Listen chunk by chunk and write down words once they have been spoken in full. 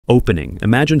Opening.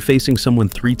 Imagine facing someone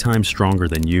 3 times stronger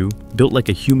than you, built like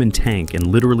a human tank and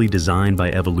literally designed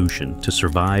by evolution to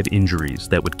survive injuries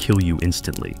that would kill you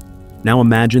instantly. Now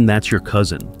imagine that's your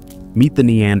cousin. Meet the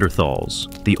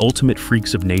Neanderthals, the ultimate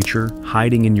freaks of nature,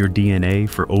 hiding in your DNA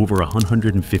for over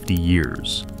 150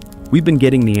 years. We've been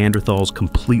getting Neanderthals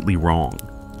completely wrong.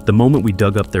 The moment we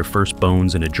dug up their first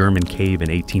bones in a German cave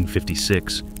in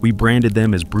 1856, we branded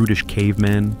them as brutish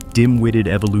cavemen, dim-witted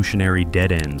evolutionary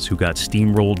dead ends who got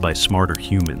steamrolled by smarter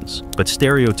humans. But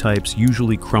stereotypes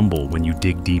usually crumble when you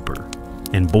dig deeper.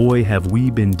 And boy, have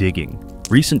we been digging.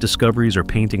 Recent discoveries are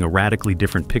painting a radically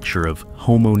different picture of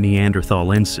Homo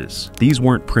neanderthalensis. These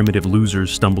weren't primitive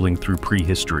losers stumbling through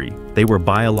prehistory. They were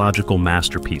biological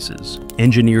masterpieces,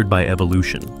 engineered by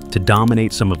evolution to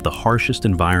dominate some of the harshest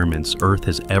environments Earth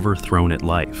has ever thrown at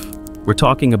life. We're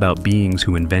talking about beings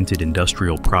who invented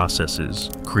industrial processes,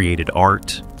 created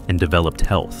art, and developed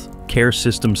health. Care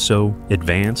systems so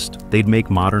advanced, they'd make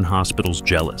modern hospitals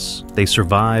jealous. They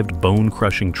survived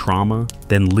bone-crushing trauma,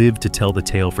 then lived to tell the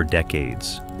tale for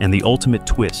decades. And the ultimate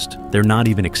twist, they're not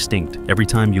even extinct. Every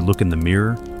time you look in the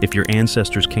mirror, if your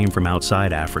ancestors came from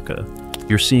outside Africa,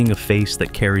 you're seeing a face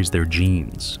that carries their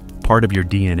genes. Part of your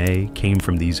DNA came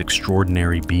from these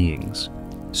extraordinary beings.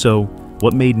 So,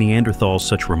 what made Neanderthals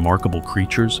such remarkable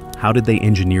creatures? How did they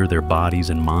engineer their bodies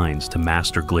and minds to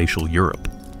master glacial Europe?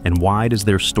 And why does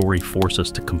their story force us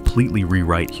to completely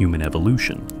rewrite human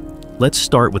evolution? Let's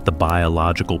start with the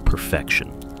biological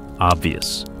perfection.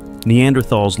 Obvious.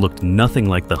 Neanderthals looked nothing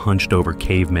like the hunched-over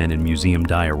cavemen in museum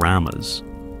dioramas.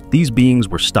 These beings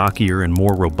were stockier and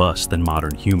more robust than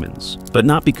modern humans, but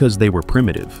not because they were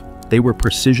primitive. They were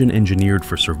precision-engineered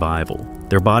for survival.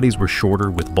 Their bodies were shorter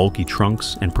with bulky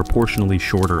trunks and proportionally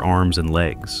shorter arms and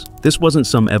legs. This wasn't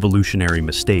some evolutionary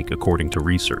mistake, according to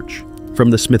research. From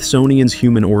the Smithsonian's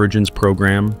Human Origins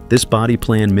program, this body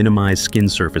plan minimized skin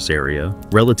surface area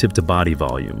relative to body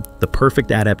volume, the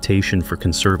perfect adaptation for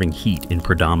conserving heat in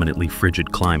predominantly frigid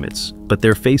climates. But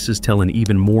their faces tell an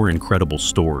even more incredible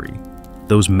story.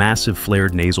 Those massive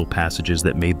flared nasal passages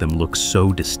that made them look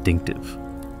so distinctive.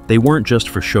 They weren't just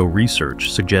for show.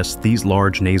 Research suggests these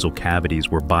large nasal cavities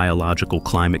were biological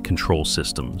climate control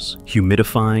systems,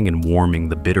 humidifying and warming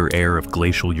the bitter air of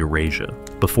glacial Eurasia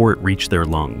before it reached their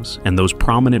lungs. And those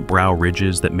prominent brow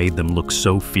ridges that made them look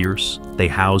so fierce, they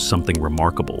housed something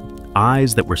remarkable.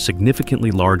 Eyes that were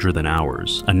significantly larger than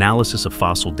ours. Analysis of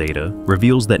fossil data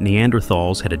reveals that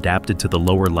Neanderthals had adapted to the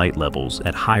lower light levels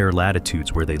at higher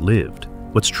latitudes where they lived.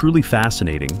 What's truly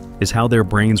fascinating is how their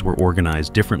brains were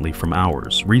organized differently from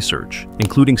ours. Research,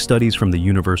 including studies from the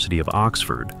University of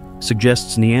Oxford,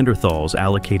 suggests Neanderthals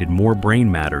allocated more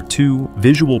brain matter to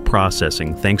visual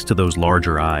processing thanks to those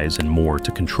larger eyes and more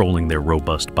to controlling their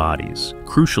robust bodies.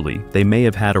 Crucially, they may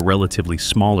have had a relatively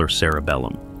smaller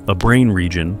cerebellum, a brain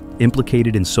region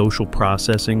implicated in social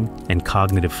processing and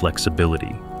cognitive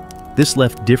flexibility. This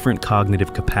left different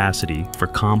cognitive capacity for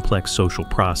complex social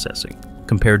processing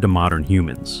compared to modern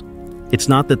humans. It's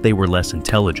not that they were less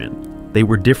intelligent, they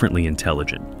were differently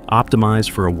intelligent, optimized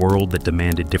for a world that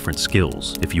demanded different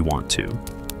skills, if you want to.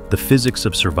 The physics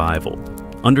of survival.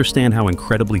 Understand how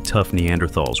incredibly tough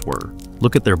Neanderthals were.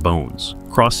 Look at their bones.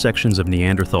 Cross-sections of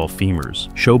Neanderthal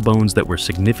femurs show bones that were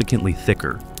significantly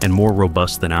thicker and more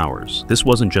robust than ours. This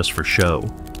wasn't just for show.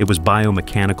 It was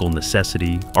biomechanical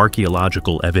necessity.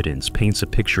 Archaeological evidence paints a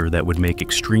picture that would make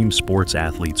extreme sports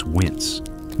athletes wince.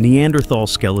 Neanderthal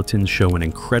skeletons show an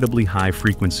incredibly high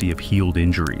frequency of healed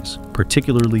injuries,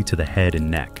 particularly to the head and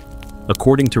neck.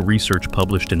 According to research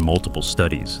published in multiple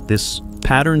studies, this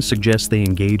pattern suggests they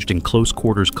engaged in close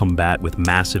quarters combat with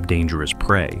massive dangerous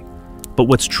prey. But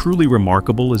what's truly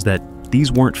remarkable is that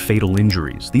these weren't fatal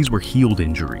injuries, these were healed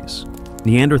injuries.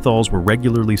 Neanderthals were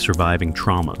regularly surviving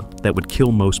trauma that would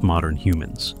kill most modern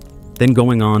humans, then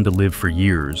going on to live for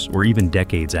years or even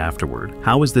decades afterward.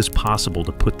 How is this possible?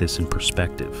 To put this in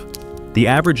perspective, the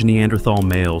average Neanderthal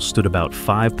male stood about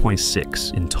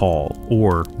 5.6 in tall,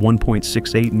 or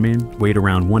 1.68 in min, weighed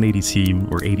around 180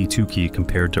 kg or 82 kg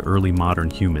compared to early modern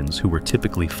humans who were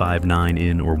typically 5'9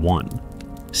 in or 1.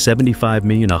 75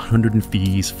 million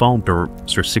 104 fonder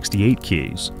or 68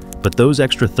 kg, but those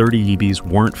extra 30 EBs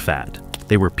weren't fat.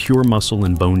 They were pure muscle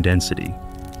and bone density.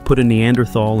 Put a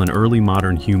Neanderthal and early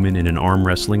modern human in an arm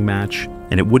wrestling match,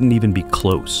 and it wouldn't even be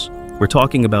close. We're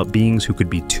talking about beings who could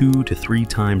be 2 to 3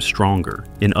 times stronger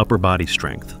in upper body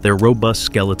strength. Their robust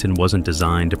skeleton wasn't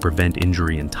designed to prevent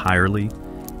injury entirely.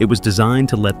 It was designed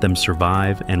to let them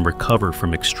survive and recover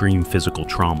from extreme physical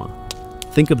trauma.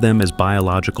 Think of them as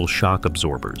biological shock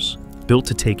absorbers, built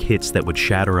to take hits that would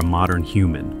shatter a modern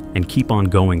human and keep on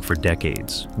going for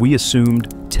decades. We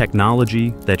assumed technology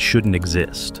that shouldn't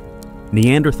exist.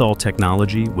 Neanderthal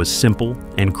technology was simple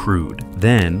and crude.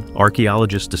 Then,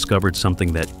 archaeologists discovered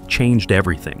something that changed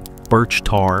everything. Birch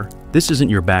tar. This isn't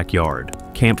your backyard.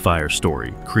 Campfire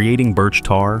story. Creating birch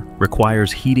tar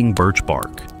requires heating birch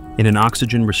bark in an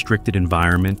oxygen-restricted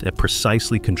environment at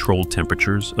precisely controlled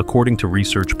temperatures, according to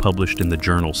research published in the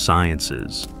journal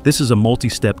Sciences. This is a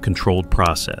multi-step controlled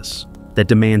process that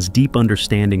demands deep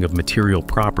understanding of material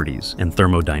properties and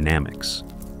thermodynamics.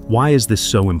 Why is this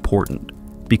so important?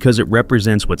 Because it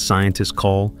represents what scientists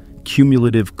call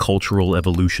cumulative cultural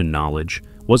evolution. Knowledge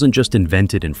wasn't just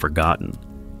invented and forgotten.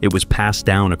 It was passed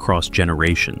down across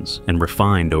generations and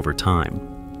refined over time.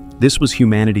 This was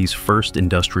humanity's first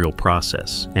industrial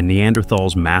process, and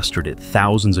Neanderthals mastered it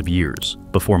thousands of years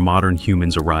before modern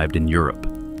humans arrived in Europe.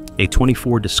 A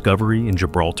 24 discovery in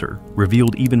Gibraltar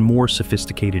revealed even more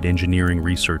sophisticated engineering.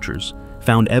 Researchers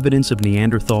found evidence of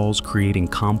Neanderthals creating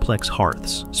complex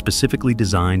hearths specifically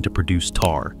designed to produce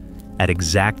tar at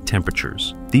exact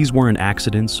temperatures. These weren't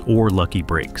accidents or lucky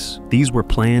breaks. These were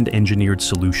planned, engineered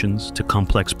solutions to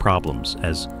complex problems,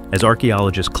 as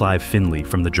archaeologist Clive Finlay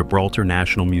from the Gibraltar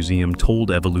National Museum told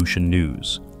Evolution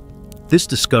News. This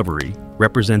discovery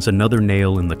represents another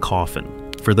nail in the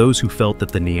coffin for those who felt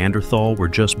that the Neanderthal were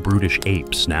just brutish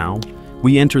apes. Now,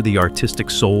 we enter the artistic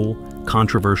soul,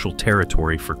 controversial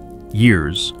territory. For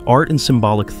years, art and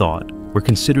symbolic thought were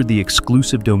considered the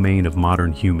exclusive domain of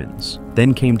modern humans.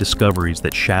 Then came discoveries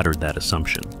that shattered that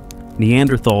assumption.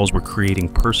 Neanderthals were creating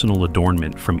personal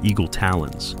adornment from eagle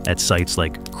talons at sites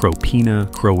like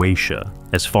Kropina, Croatia,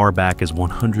 as far back as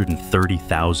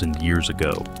 130,000 years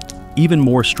ago. Even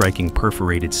more striking,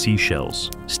 perforated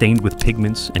seashells, stained with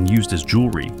pigments and used as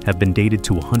jewelry, have been dated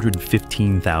to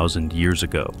 115,000 years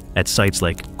ago at sites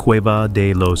like Cueva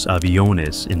de los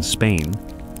Aviones in Spain.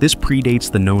 This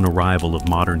predates the known arrival of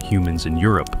modern humans in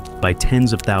Europe by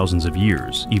tens of thousands of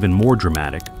years. Even more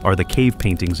dramatic are the cave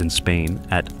paintings in Spain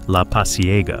at La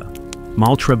Pasiega.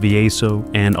 Maltravieso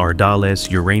and Ardales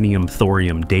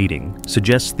uranium-thorium dating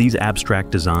suggests these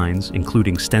abstract designs,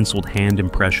 including stenciled hand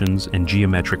impressions and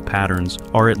geometric patterns,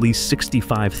 are at least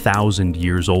 65,000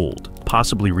 years old,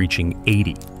 possibly reaching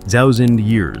 80,000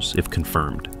 years if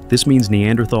confirmed. This means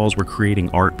Neanderthals were creating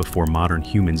art before modern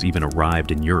humans even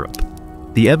arrived in Europe.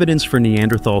 The evidence for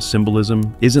Neanderthal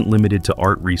symbolism isn't limited to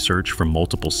art. Research from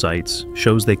multiple sites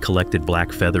shows they collected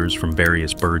black feathers from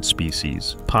various bird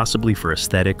species, possibly for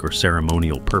aesthetic or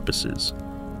ceremonial purposes.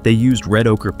 They used red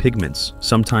ochre pigments,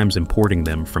 sometimes importing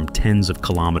them from tens of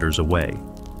kilometers away.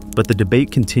 But the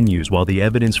debate continues. While the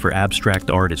evidence for abstract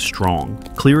art is strong,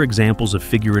 clear examples of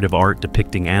figurative art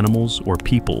depicting animals or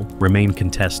people remain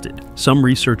contested. Some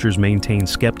researchers maintain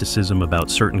skepticism about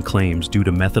certain claims due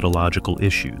to methodological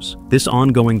issues. This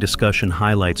ongoing discussion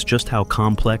highlights just how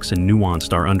complex and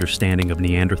nuanced our understanding of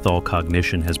Neanderthal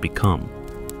cognition has become.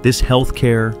 This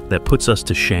healthcare that puts us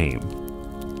to shame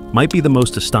might be the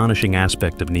most astonishing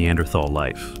aspect of Neanderthal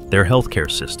life, their healthcare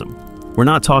system. We're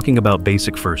not talking about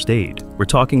basic first aid. We're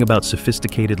talking about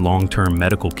sophisticated long-term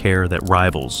medical care that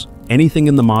rivals anything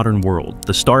in the modern world.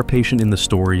 The star patient in the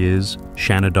story is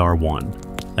Shanidar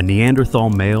 1, a Neanderthal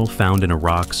male found in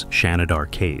Iraq's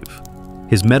Shanidar cave.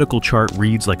 His medical chart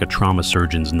reads like a trauma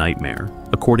surgeon's nightmare,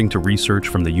 according to research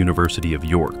from the University of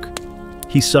York.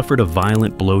 He suffered a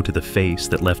violent blow to the face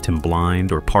that left him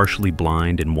blind or partially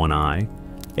blind in one eye,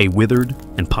 a withered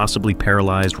and possibly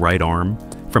paralyzed right arm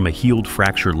from a healed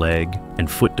fractured leg and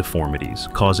foot deformities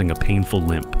causing a painful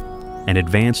limp, and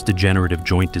advanced degenerative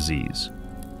joint disease.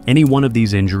 Any one of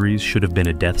these injuries should have been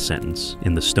a death sentence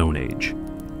in the Stone Age.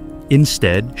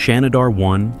 Instead, Shanidar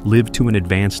 1 lived to an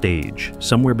advanced age,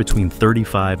 somewhere between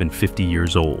 35 and 50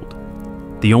 years old.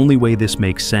 The only way this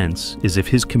makes sense is if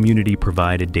his community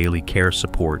provided daily care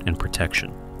support and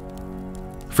protection.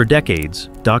 For decades,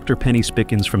 Dr. Penny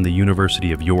Spickens from the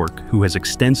University of York, who has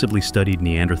extensively studied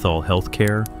Neanderthal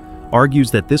healthcare,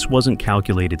 argues that this wasn't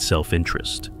calculated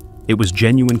self-interest. It was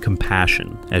genuine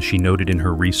compassion, as she noted in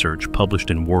her research published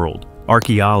in World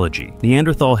Archaeology.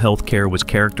 Neanderthal healthcare was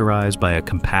characterized by a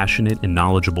compassionate and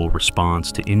knowledgeable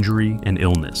response to injury and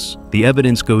illness. The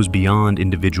evidence goes beyond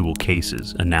individual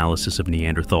cases. Analysis of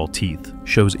Neanderthal teeth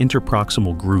shows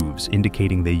interproximal grooves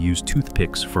indicating they used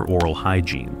toothpicks for oral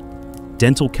hygiene.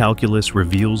 Dental calculus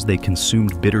reveals they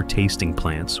consumed bitter-tasting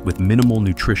plants with minimal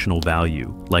nutritional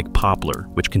value, like poplar,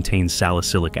 which contains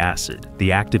salicylic acid,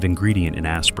 the active ingredient in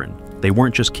aspirin. They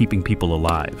weren't just keeping people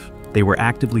alive, they were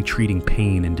actively treating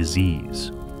pain and disease.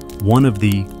 One of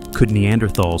the "could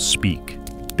Neanderthals speak?"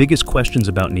 biggest questions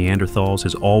about Neanderthals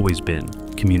has always been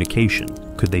communication.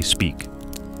 Could they speak?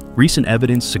 Recent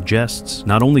evidence suggests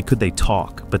not only could they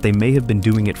talk, but they may have been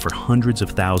doing it for hundreds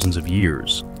of thousands of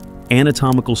years.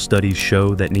 Anatomical studies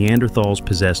show that Neanderthals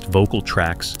possessed vocal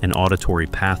tracts and auditory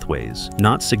pathways,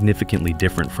 not significantly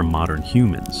different from modern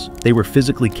humans. They were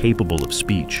physically capable of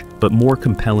speech, but more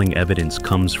compelling evidence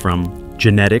comes from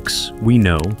genetics. We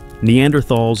know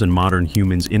Neanderthals and modern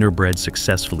humans interbred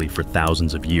successfully for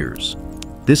thousands of years.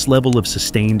 This level of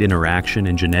sustained interaction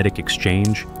and genetic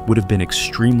exchange would have been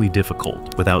extremely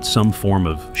difficult without some form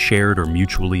of shared or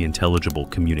mutually intelligible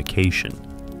communication.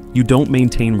 You don't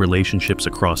maintain relationships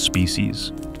across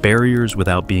species, barriers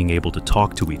without being able to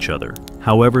talk to each other.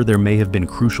 However, there may have been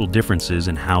crucial differences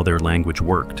in how their language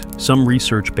worked. Some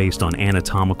research based on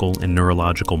anatomical and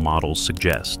neurological models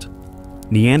suggest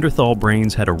Neanderthal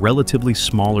brains had a relatively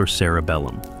smaller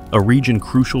cerebellum, a region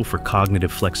crucial for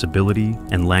cognitive flexibility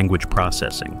and language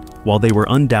processing. While they were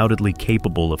undoubtedly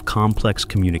capable of complex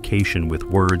communication with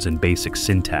words and basic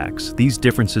syntax, these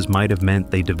differences might have meant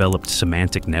they developed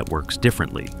semantic networks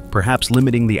differently, perhaps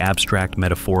limiting the abstract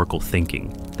metaphorical thinking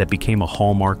that became a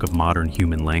hallmark of modern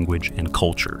human language and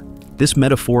culture. This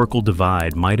metaphorical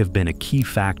divide might have been a key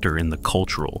factor in the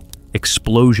cultural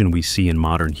explosion we see in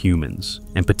modern humans,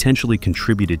 and potentially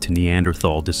contributed to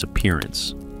Neanderthal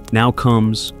disappearance. Now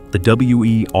comes the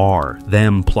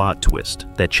them plot twist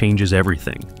that changes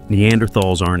everything.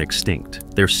 Neanderthals aren't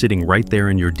extinct. They're sitting right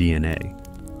there in your DNA.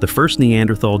 The first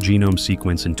Neanderthal genome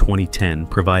sequence in 2010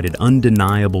 provided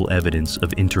undeniable evidence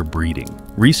of interbreeding.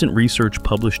 Recent research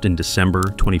published in December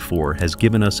 24 has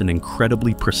given us an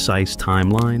incredibly precise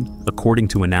timeline. According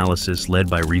to analysis led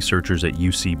by researchers at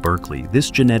UC Berkeley,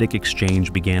 this genetic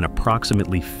exchange began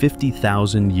approximately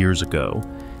 50,000 years ago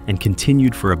and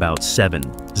continued for about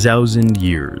 7,000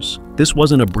 years. This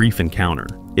wasn't a brief encounter.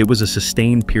 It was a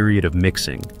sustained period of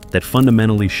mixing that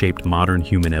fundamentally shaped modern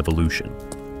human evolution.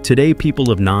 Today,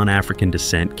 people of non-African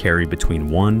descent carry between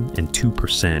 1% and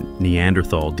 2%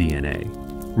 Neanderthal DNA.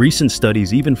 Recent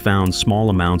studies even found small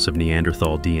amounts of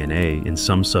Neanderthal DNA in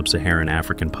some sub-Saharan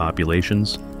African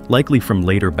populations, likely from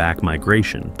later back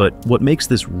migration. But what makes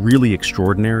this really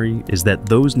extraordinary is that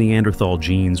those Neanderthal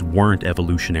genes weren't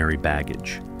evolutionary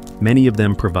baggage. Many of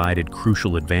them provided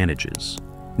crucial advantages.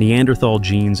 Neanderthal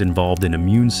genes involved in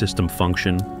immune system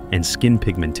function and skin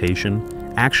pigmentation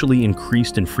actually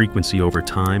increased in frequency over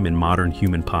time in modern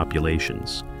human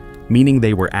populations, meaning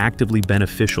they were actively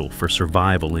beneficial for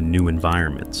survival in new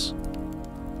environments.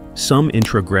 Some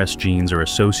introgress genes are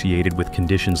associated with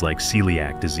conditions like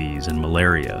celiac disease and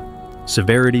malaria,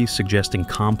 severity suggesting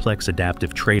complex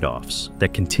adaptive trade-offs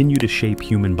that continue to shape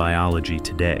human biology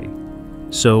today.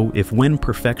 So, if when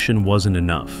perfection wasn't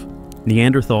enough,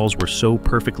 Neanderthals were so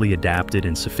perfectly adapted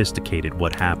and sophisticated,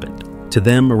 what happened? To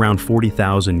them, around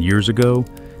 40,000 years ago,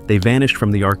 they vanished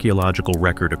from the archaeological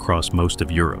record across most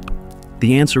of Europe.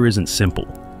 The answer isn't simple.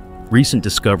 Recent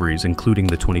discoveries, including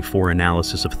the 24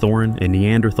 analysis of Thorin, a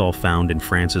Neanderthal found in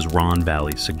France's Rhône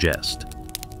Valley, suggest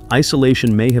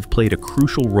isolation may have played a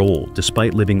crucial role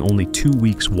despite living only 2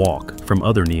 weeks' walk from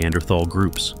other Neanderthal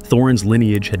groups. Thorin's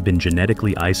lineage had been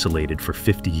genetically isolated for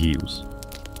 50 years.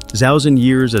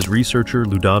 Years as researcher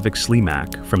Ludovic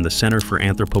Slimak from the Center for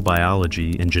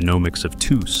Anthropobiology and Genomics of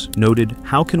TUS noted,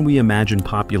 how can we imagine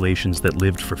populations that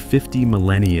lived for 50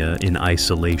 millennia in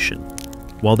isolation?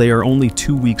 While they are only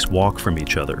 2 weeks' walk from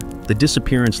each other, the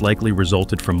disappearance likely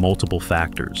resulted from multiple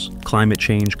factors: climate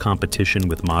change, competition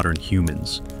with modern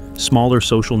humans, smaller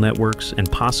social networks,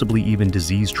 and possibly even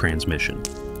disease transmission.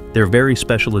 Their very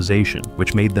specialization,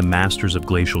 which made them masters of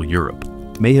glacial Europe,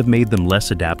 may have made them less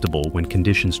adaptable when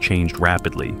conditions changed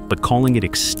rapidly, but calling it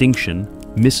extinction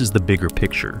misses the bigger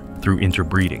picture through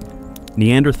interbreeding.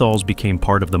 Neanderthals became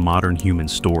part of the modern human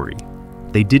story.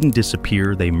 They didn't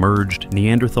disappear, they merged.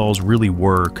 Neanderthals really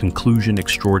were conclusion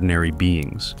extraordinary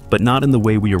beings, but not in the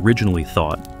way we originally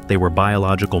thought. They were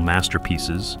biological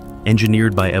masterpieces,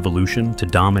 engineered by evolution to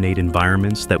dominate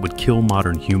environments that would kill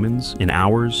modern humans. In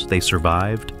hours, they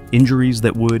survived. Injuries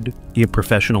that would,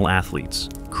 professional athletes,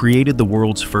 created the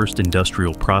world's first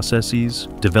industrial processes,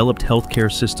 developed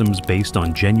healthcare systems based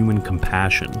on genuine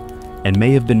compassion, and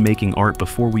may have been making art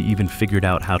before we even figured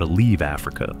out how to leave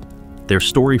Africa. Their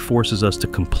story forces us to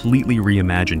completely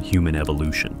reimagine human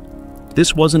evolution.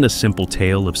 This wasn't a simple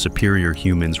tale of superior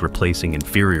humans replacing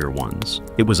inferior ones.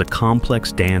 It was a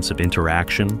complex dance of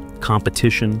interaction,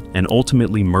 competition, and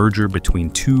ultimately merger between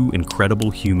two incredible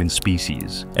human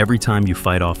species. Every time you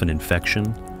fight off an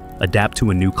infection, adapt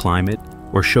to a new climate,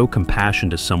 or show compassion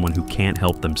to someone who can't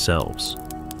help themselves,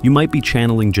 you might be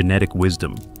channeling genetic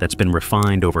wisdom that's been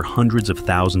refined over hundreds of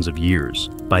thousands of years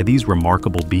by these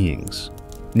remarkable beings.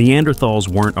 Neanderthals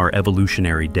weren't our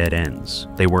evolutionary dead ends.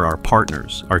 They were our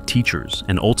partners, our teachers,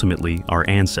 and ultimately our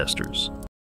ancestors.